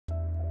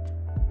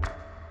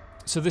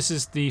So this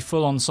is the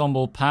full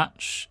ensemble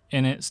patch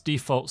in its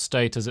default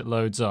state as it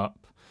loads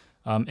up,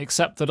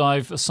 except that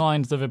I've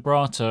assigned the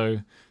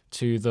vibrato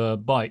to the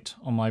byte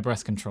on my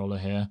breath controller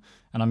here,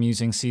 and I'm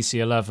using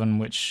CC11,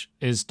 which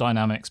is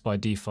dynamics by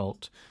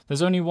default.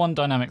 There's only one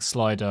dynamic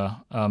slider.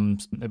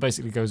 It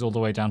basically goes all the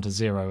way down to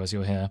 0, as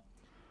you'll hear.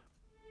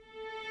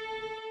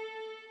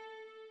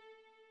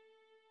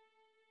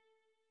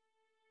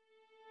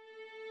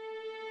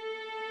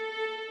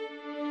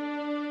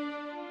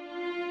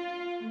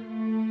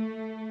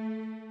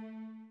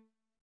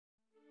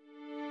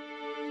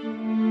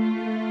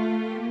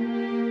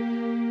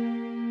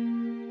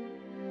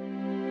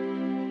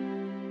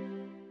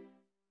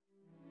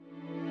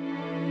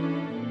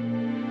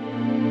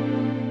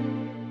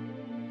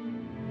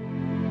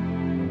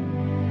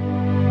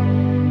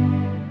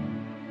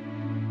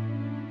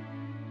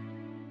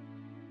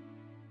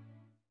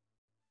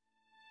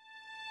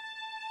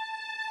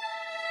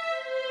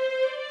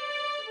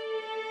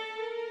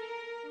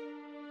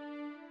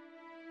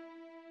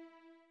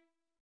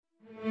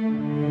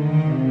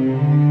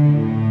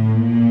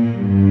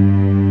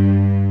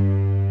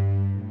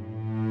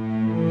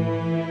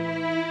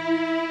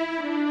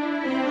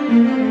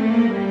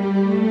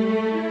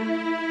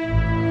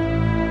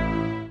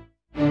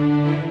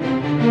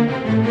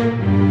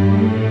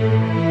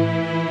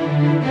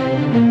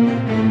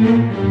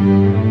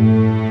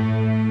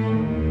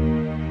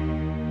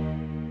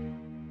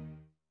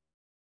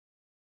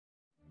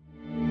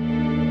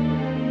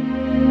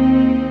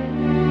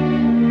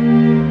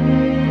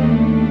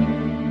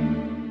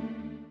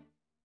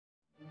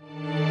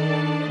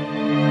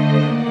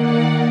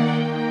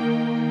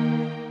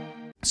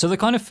 So the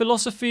kind of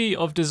philosophy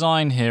of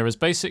design here is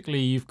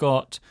basically you've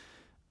got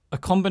a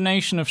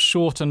combination of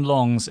short and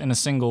longs in a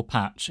single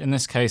patch, in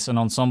this case an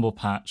ensemble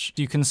patch.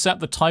 You can set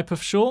the type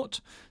of short,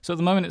 so at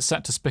the moment it's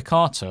set to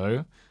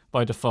spiccato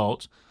by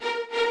default,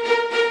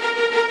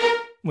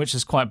 which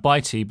is quite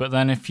bitey, but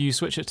then if you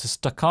switch it to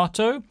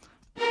staccato,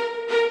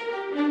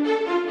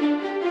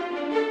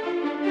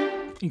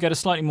 you get a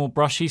slightly more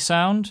brushy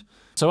sound.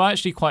 So I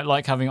actually quite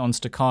like having it on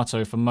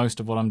staccato for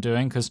most of what I'm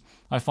doing because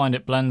I find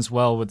it blends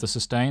well with the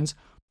sustains.